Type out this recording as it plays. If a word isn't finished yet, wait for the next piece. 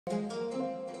Hi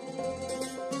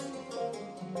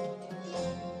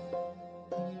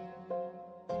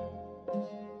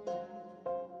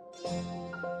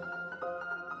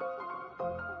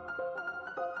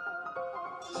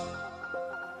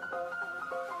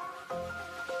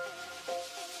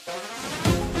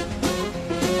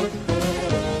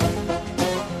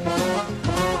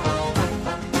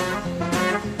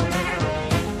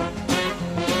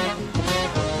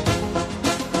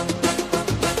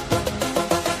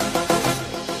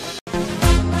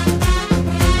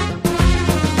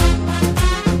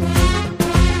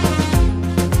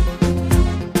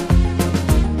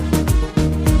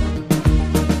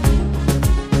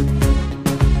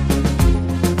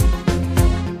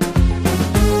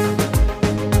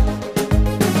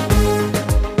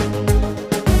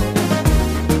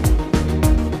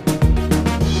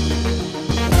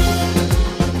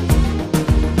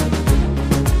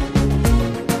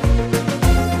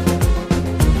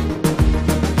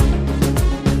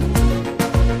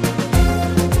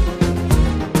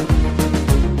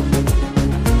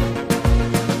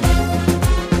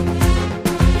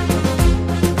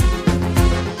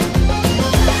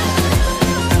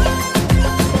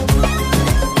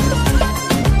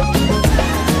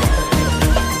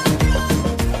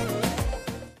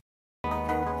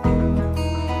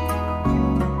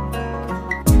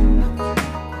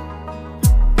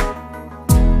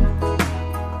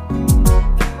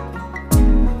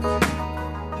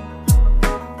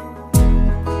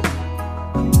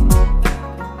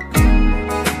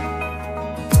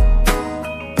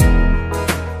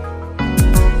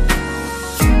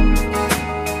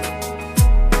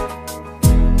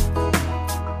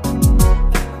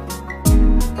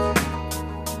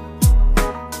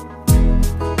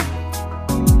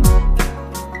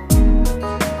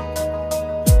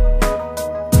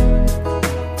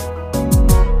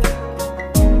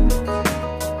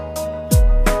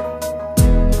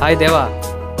దేవా.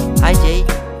 Hi జై,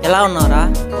 ఎలా ఉన్నావురా?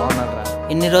 బాగున్నారా?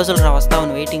 ఎన్ని రోజులు రా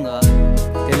వస్తావని వెయిటింగ్.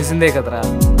 తెలిసిందే కదరా.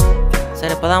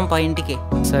 సరే పదాంపా ఇంటికి.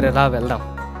 సరే రా వెళ్దాం.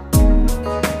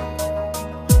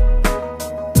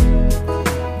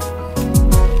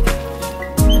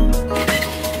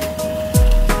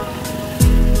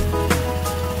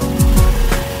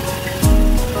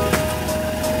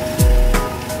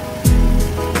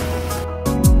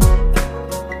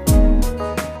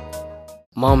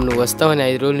 మామ్, నువ్వు వస్తావని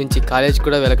 5 రోజుల నుంచి కాలేజ్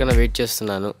కూడా వెళ్ళకుండా వెయిట్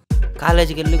చేస్తున్నాను.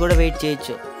 కాలేజీకి వెళ్ళి కూడా వెయిట్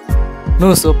చేయొచ్చు.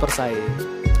 నువ్వు సూపర్ సాయి.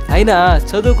 అయినా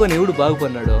చదువుకొని ఎవడు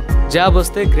బాగుపడినాడు? జాబ్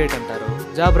వస్తే గ్రేట్ అంటారు,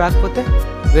 జాబ్ రాకపోతే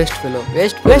waste fellow,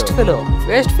 waste fellow,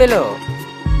 waste fellow.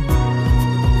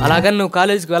 అలాగని నువ్వు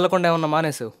కాలేజీకి వెళ్ళకుండా ఏమన్నా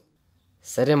మానేసావు?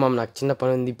 సరే మామ్, నాకు చిన్న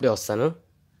పని ఉంది, ఇప్పుడే వస్తాను.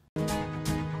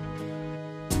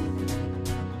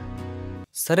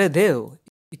 సరే దేవ్,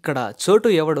 ఇక్కడ చోటు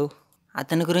ఎవడు?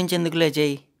 అతని గురించి ఎందుకులే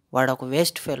జై, వాడు ఒక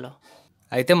వేస్ట్ ఫెలో.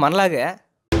 అయితే మనలాగే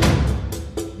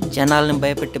జనాల్ని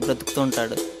భయపెట్టి బ్రతుకుతూ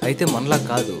ఉంటాడు. అయితే మనలా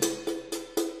కాదు.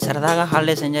 సరదాగా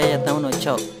హాలిడేస్ ఎంజాయ్ చేద్దామని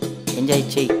వచ్చావు, ఎంజాయ్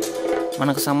చెయ్యి.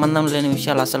 మనకు సంబంధం లేని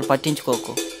విషయాలు అసలు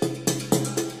పట్టించుకోకు.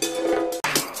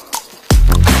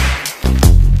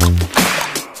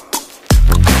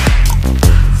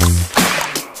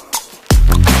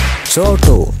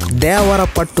 చోటు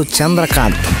దేవరపట్టు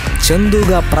చంద్రకాంత్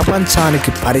చందుగా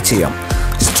ప్రపంచానికి పరిచయం.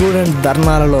 స్టూడెంట్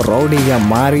ధర్నాలలో రౌడీగా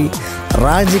మారి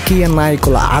రాజకీయ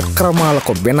నాయకుల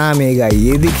అక్రమాలకు బినామీగా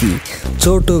ఎదిగి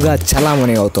చోటుగా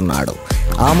చలామణి అవుతున్నాడు.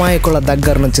 అమాయకుల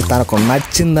దగ్గర నుంచి తనకు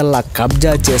నచ్చిందల్లా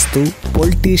కబ్జా చేస్తూ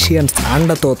పొలిటీషియన్స్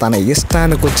అండతో తన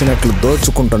ఇష్టానికి వచ్చినట్లు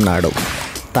దోచుకుంటున్నాడు.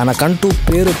 తనకంటూ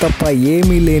పేరు తప్ప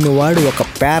ఏమీ లేనివాడు ఒక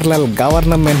ప్యారలల్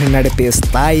గవర్నమెంట్ని నడిపే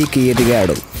స్థాయికి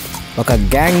ఎదిగాడు. ఒక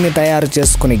గ్యాంగ్ని తయారు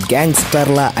చేసుకుని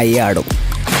గ్యాంగ్స్టర్లా అయ్యాడు.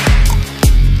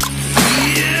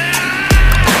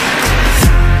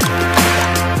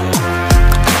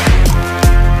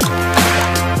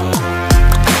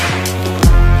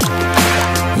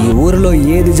 ఈ ఊరిలో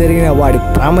ఏది జరిగినా వాడి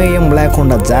ప్రమేయం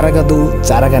లేకుండా జరగదు,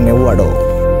 జరగనివ్వడు.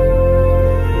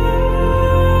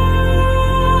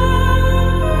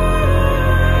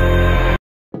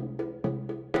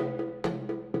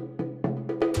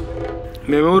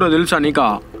 మేమెవరో తెలుసా నీకా?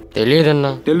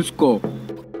 తెలియదన్నా. తెలుసుకో.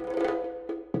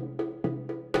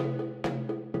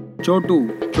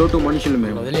 చోటు మనుషులు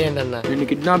మేము. వదిలేయండి అన్నా. నిన్ను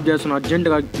కిడ్నాప్ చేస్తున్నా,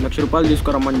 అర్జెంటుగా 1,00,000 రూపాయలు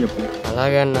తీసుకురమ్మని చెప్పు.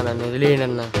 అలాగే అన్నా, నన్ను వదిలేయండి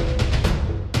అన్నా.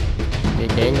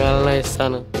 నీకేం కావాలన్నా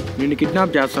ఇస్తాను. నిన్ను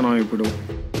కిడ్నాప్ చేస్తున్నావు ఇప్పుడు.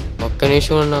 ఒక్క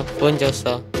నిమిషం అన్నా, ఫోన్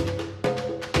చేస్తా.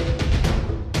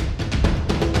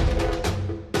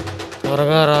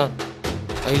 త్వరగా రా,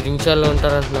 5 నిమిషాల్లో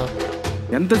ఉంటారంటున్నా.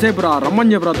 ఎంతసేపు రా?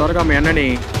 రమ్మని చెప్పురా త్వరగా మీ అన్నని.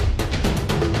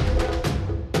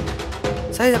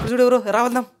 సాయి అక్కడ చూడు, ఎవరు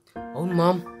రావద్దాం. అవును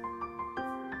మామ్,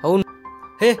 అవును.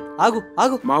 హే ఆగు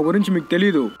ఆగు. మా గురించి మీకు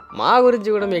తెలీదు. మా గురించి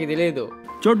కూడా మీకు తెలియదు.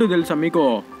 చోటు తెలుసా మీకు?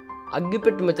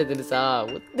 అగ్గిపెట్టి మచ్చ తెలుసా?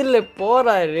 వద్దులే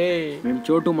పోరా రే. మేము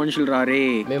చోటు మనుషులు రారే.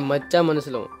 మేము మచ్చా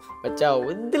మనుషులం. మచ్చా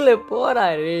వద్దులే పోరా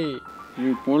రే.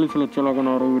 మీ పోలీసులు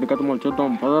వచ్చేలాగున్నారు. వీడి కథ మనం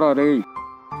చూద్దాం పదరా రే.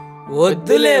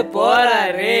 వద్దులే పోరా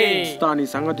రే. చూస్తా నీ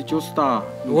సంగతి చూస్తా.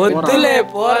 వద్దులే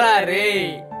పోరా రే.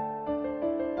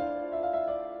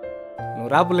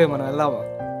 నువ్వు రాపులే, మనం వెళ్దామా?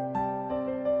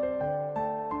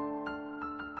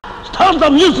 Start the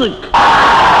music!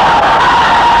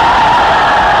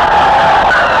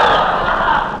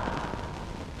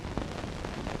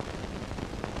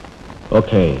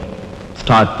 Okay,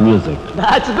 start music.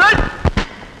 That's good!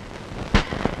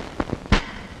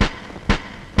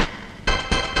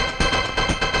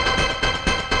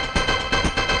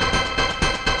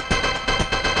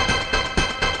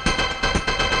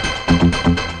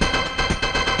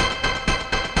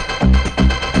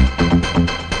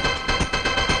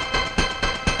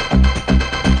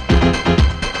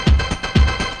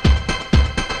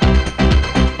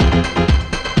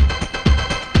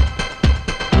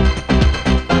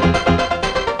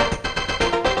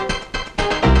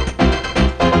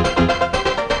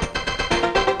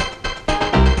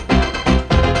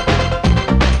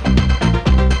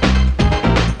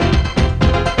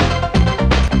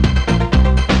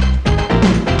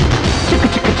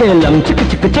 Chelam, chicka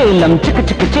chicka chelam, chicka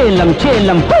chicka chelam,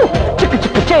 chelam, hoo! Chicka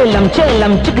chicka chelam,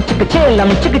 chelam, chicka chicka chelam,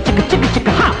 chicka chicka chicka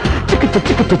chicka ha! Chicka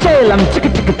chicka chelam, chicka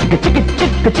chicka chicka chicka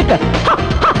chicka chicka ha!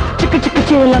 Ha! Chicka chicka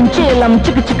chelam, chelam,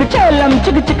 chicka chicka chelam,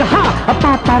 chicka chicka ha!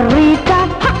 Paparita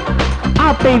ha!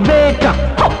 Ape veta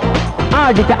ho!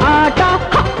 Adita aata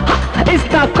ha! Ha!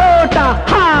 Ista kota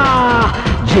ha!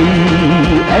 G-A-N-G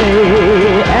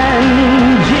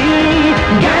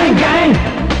Gang gang!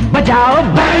 Bajao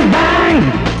bang bang!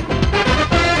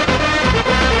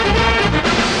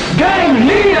 Gang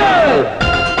leader!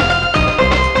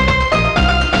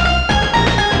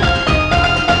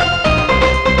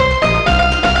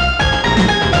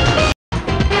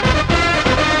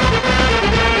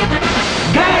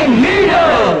 Gang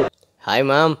leader! Hi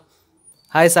ma'am.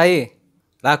 Hi Sai,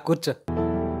 రా కూర్చో.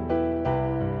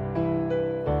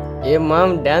 ఏం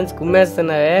ma'am dance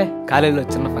కుమ్మేస్తున్నావే? కాలేజీలో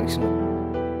చిన్న function.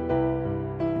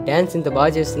 Dance ఇంత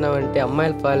బాగా చేస్తున్నావంటే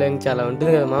అమ్మాయిల following చాలా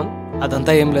ఉంటుంది కదా మామ్.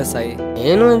 అదంతా ఏం లేదు సాయి.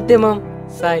 నేను అంతే ma'am.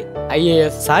 Sai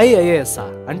IAS. Sai IAS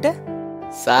అంటే?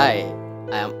 Sai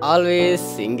I'm always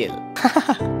single.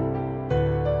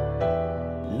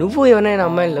 నువ్వు ఎవరైనా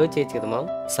అమ్మాయిని లవ్ చేయొచ్చు కదా మామ్.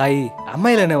 సాయి,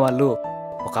 అమ్మాయిలు అనేవాళ్ళు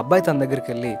ఒక అబ్బాయి తన దగ్గరికి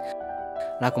వెళ్ళి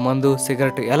నాకు మందు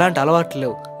సిగరెట్ ఎలాంటి అలవాట్లు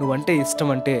లేవు, నువ్వంటే ఇష్టం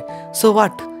అంటే సో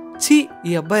వాట్, చీ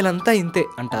ఈ అబ్బాయిలంతా ఇంతే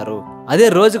అంటారు. అదే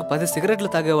రోజుకు 10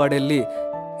 సిగరెట్లు తాగేవాడు వెళ్ళి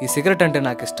ఈ సిగరెట్ అంటే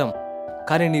నాకు ఇష్టం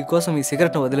కానీ నీకోసం ఈ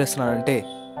సిగరెట్ను వదిలేస్తున్నానంటే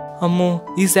అమ్మో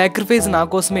ఈ సాక్రిఫైస్ నా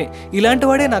కోసమే, ఇలాంటి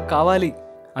వాడే నాకు కావాలి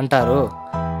అంటారు.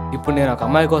 ఇప్పుడు నేను ఒక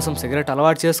అమ్మాయి కోసం సిగరెట్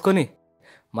అలవాటు చేసుకొని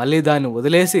మళ్ళీ దాన్ని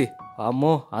వదిలేసి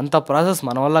అమ్మో అంత ప్రాసెస్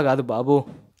మన వల్ల కాదు బాబు.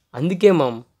 అందుకే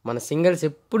మామ్ మన సింగల్స్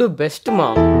ఎప్పుడు బెస్ట్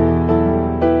మామ్.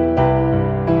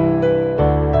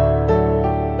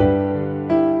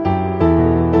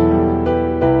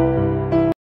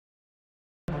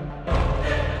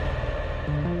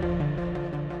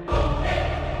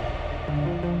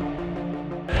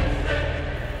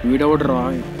 వీడెవడరా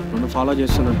నన్ను ఫాలో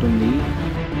చేస్తున్నట్టుంది.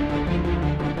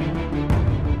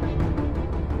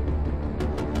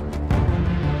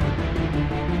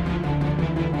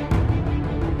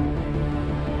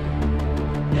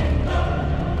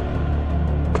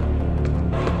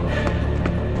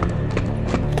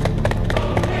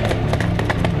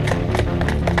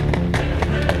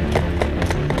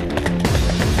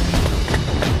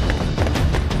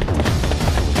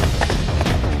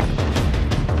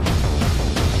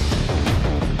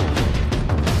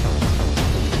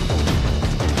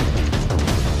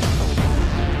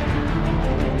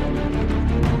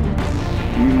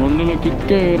 ఈ మందులో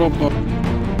కిక్కే రప్ప.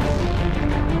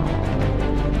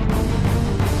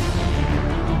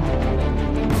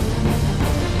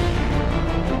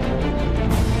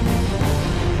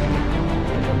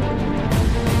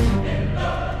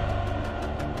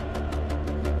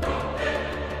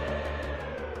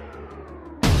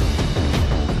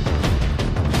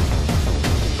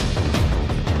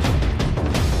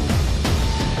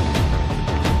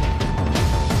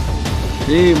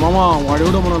 ఏ మామా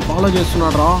వాడెవడో మనల్ని ఫాలో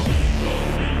చేస్తున్నాడు రా.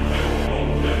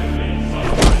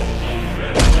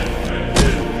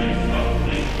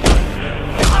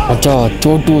 అచ్చా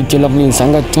చోటు చిలపని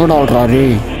సంగతి చూడాలరా రే.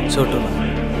 చోటున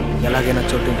ఎలాగైనా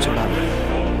చోటుని చూడాలి.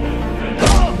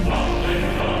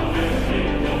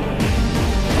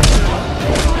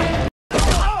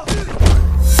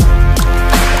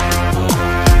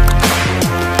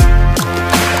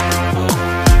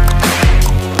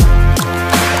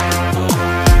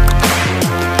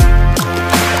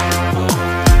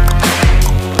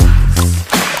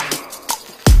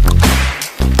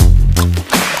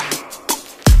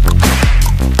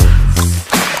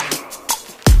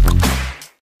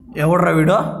 ఎవడ్రా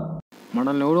వీడో?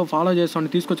 మనల్ని ఎవడో ఫాలో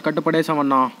చేస్తామని తీసుకొచ్చి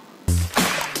కట్టుపడేసామన్నా.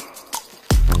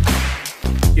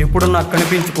 ఎప్పుడు నాకు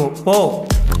కనిపించుకో పో.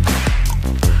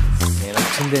 నేను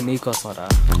వచ్చిందే నీకోసం రా.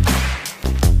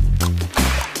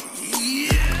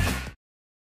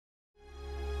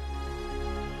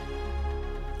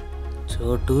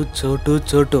 చోటు చోటు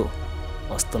చోటు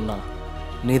వస్తున్నా,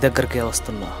 నీ దగ్గరికే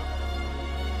వస్తున్నా.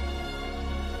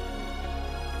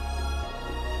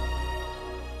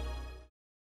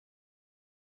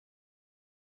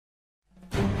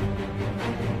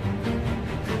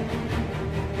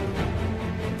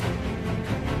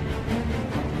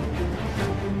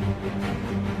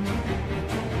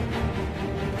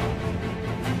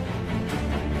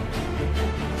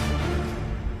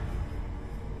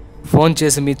 ఫోన్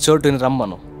చేసి మీ చోటుని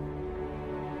రమ్మను.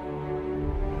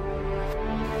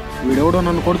 వీడెవడో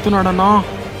నన్ను కొడుతున్నాడన్నా.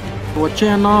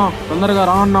 వచ్చేయన్నా, తొందరగా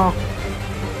రా అన్నా.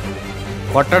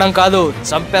 కొట్టడం కాదు,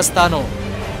 చంపేస్తాను.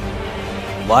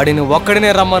 వాడిని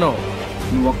ఒక్కడినే రమ్మను.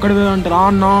 నువ్వు ఒక్కడివే అంటే రా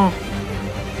అన్నా.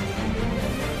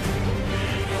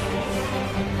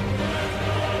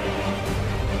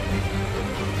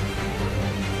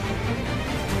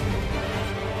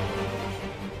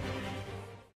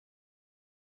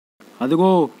 అదిగో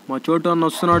మా చోటు అన్న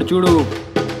వస్తున్నాడు చూడు.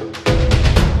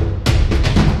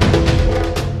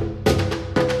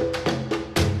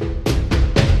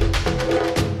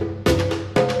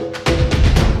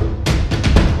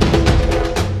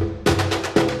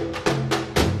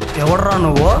 ఎవడ్రా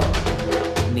నువ్వు?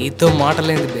 నీతో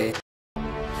మాటలేంది బే.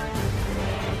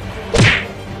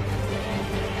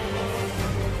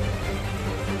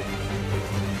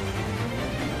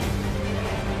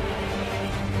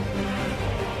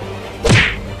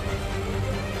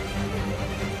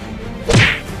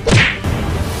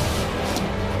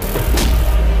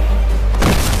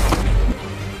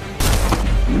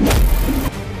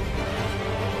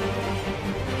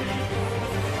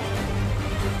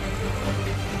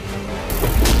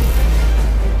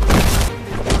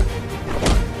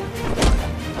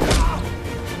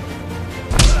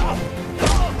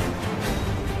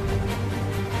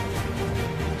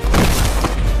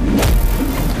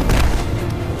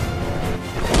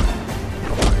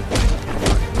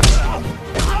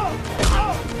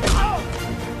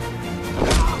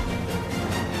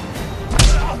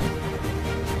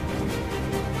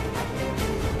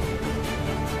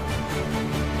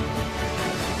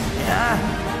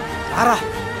 ఆరా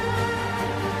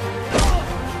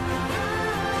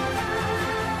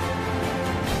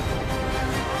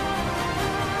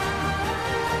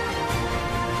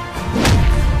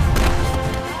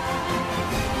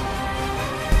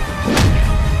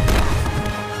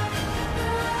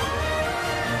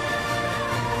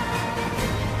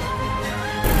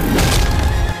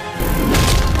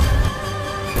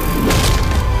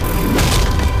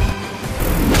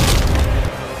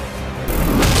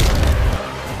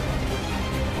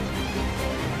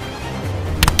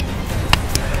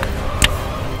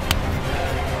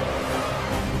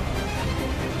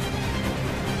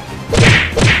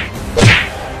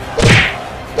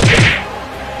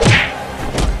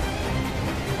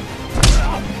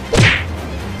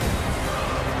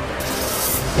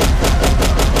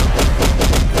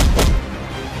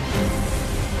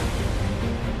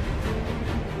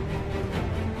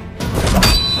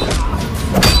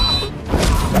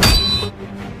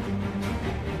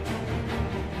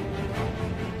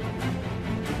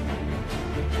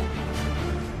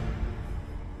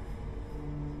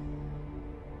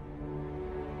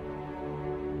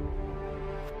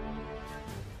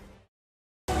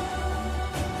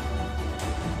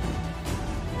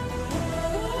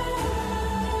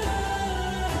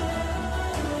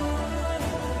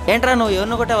ఏంట్రా నువ్వు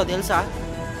ఎవరిని కొట్టావో తెలుసా?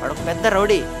 వాడు ఒక పెద్ద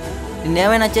రౌడీ.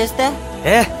 నిన్నేమైనా చేస్తే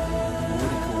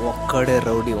ఊరికి ఒక్కడే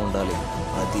రౌడీ ఉండాలి,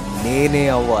 అది నేనే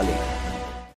అవ్వాలి.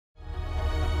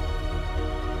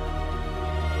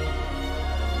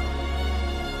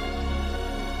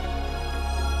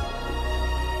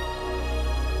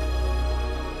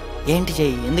 ఏంటి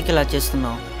చెయ్యి, ఎందుకు ఇలా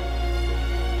చేస్తున్నావు?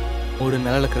 3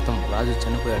 నెలల క్రితం రాజు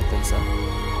చనిపోయాడు తెలుసా?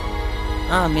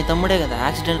 మీ తమ్ముడే కదా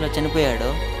యాక్సిడెంట్లో చనిపోయాడు.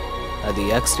 అది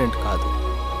యాక్సిడెంట్ కాదు,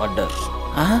 మర్డర్.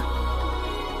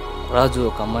 రాజు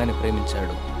ఒక అమ్మాయిని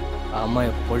ప్రేమించాడు. ఆ అమ్మాయి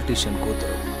పొలిటీషియన్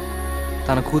కూతురు.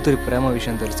 తన కూతురి ప్రేమ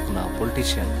విషయం తెలుసుకున్న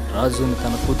పొలిటీషియన్ రాజుని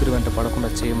తన కూతురి వెంట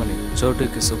పడకుండా చేయమని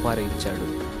చోటుకి సుపారీ ఇచ్చాడు.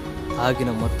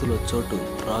 ఆగిన మత్తులో చోటు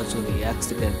రాజుని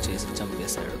యాక్సిడెంట్ చేసి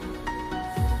చంపేశాడు.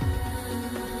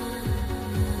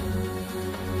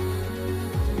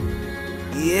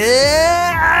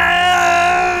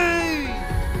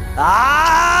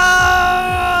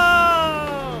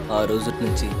 ఆ రోజు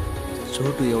నుంచి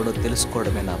చోటు ఎవడో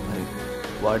తెలుసుకోవడమే నా పని.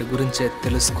 వాడి గురించే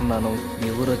తెలుసుకున్నాను, మీ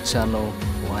ఊరు వచ్చాను,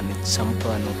 వాడిని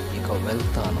చంపాను, ఇక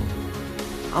వెళ్తాను.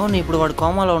 అవును, ఇప్పుడు వాడు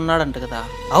కోమాలో ఉన్నాడంట కదా?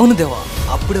 అవును దేవా,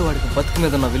 అప్పుడే వాడికి బతుకు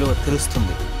మీద ఉన్న విలువ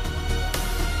తెలుస్తుంది.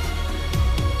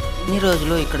 ఇన్ని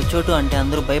రోజులు ఇక్కడ చోటు అంటే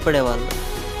అందరూ భయపడేవాళ్ళు.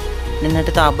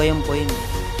 నిన్నటితో ఆ భయం పోయింది.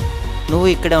 నువ్వు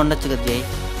ఇక్కడే ఉండొచ్చు కదా జై?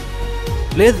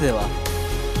 లేదు దేవా,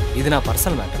 ఇది నా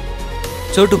పర్సనల్ మ్యాటర్.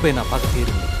 చోటుపై నా పగ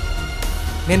తీరింది,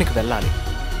 నేను ఇక వెళ్ళాలి.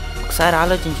 ఒకసారి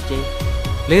ఆలోచించి జై.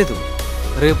 లేదు,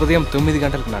 రేపు ఉదయం 9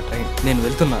 గంటలకు నా ట్రైన్, నేను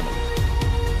వెళ్తున్నాను.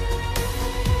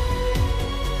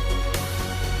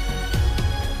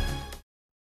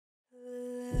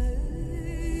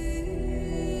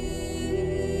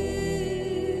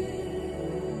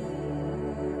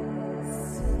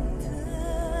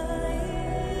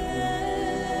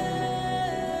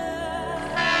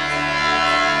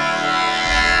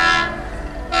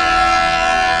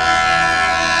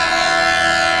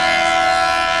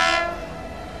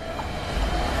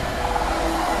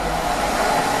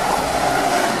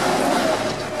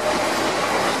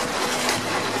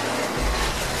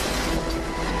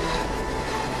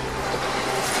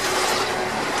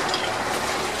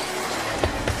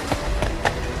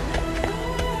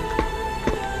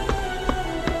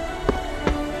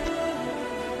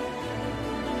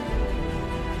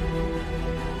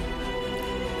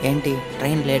 ఏంటి,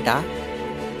 ట్రైన్ లేటా?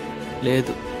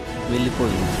 లేదు,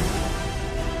 వెళ్ళిపోయింది.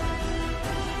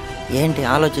 ఏంటి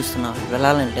ఆలోచిస్తున్నావు?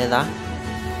 వెళ్ళాలని లేదా?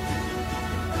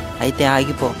 అయితే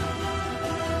ఆగిపో.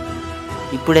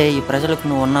 ఇప్పుడే ఈ ప్రజలకు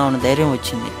నువ్వు ఉన్నావని ధైర్యం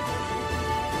వచ్చింది.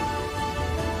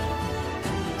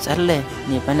 సర్లే,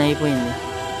 నీ పని అయిపోయింది,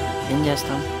 ఏం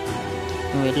చేస్తాం,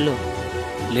 నువ్వు వెళ్ళు.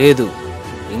 లేదు,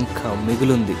 ఇంకా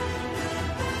మిగులుంది.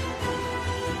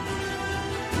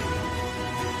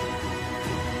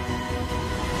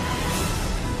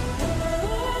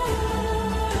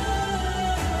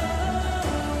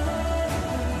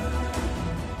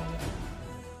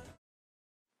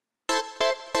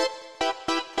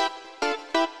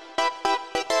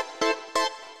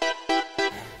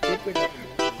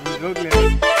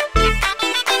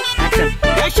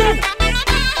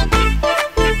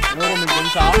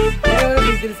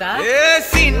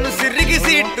 సిరిగి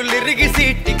సీటు లిరిగి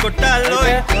సీటి కొట్టాలో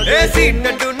ఏ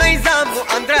సీటు నైజాము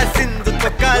ఆంధ్ర సింధు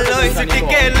తొక్కాలో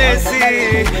సిటికేలేసి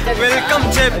వెల్కమ్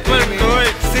చెప్పండి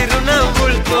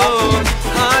సిరునవ్వులతో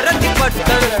హారతి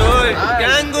పట్టండి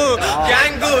గ్యాంగు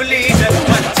గ్యాంగు లీడర్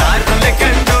పంచారు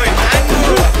లెక్కండో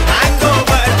హ్యాంగు హ్యాంగో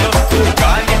బర్లో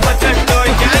గాలి పట్టండో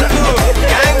గ్యాంగు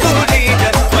గ్యాంగు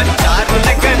లీడర్ పంచారు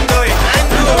లెక్కండో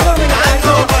హ్యాంగు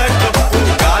హ్యాంగో బర్లో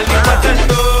గాలి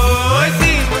పట్టండో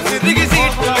సిరిగి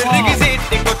సీటు లిరిగి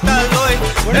సీటి కొట్టాలో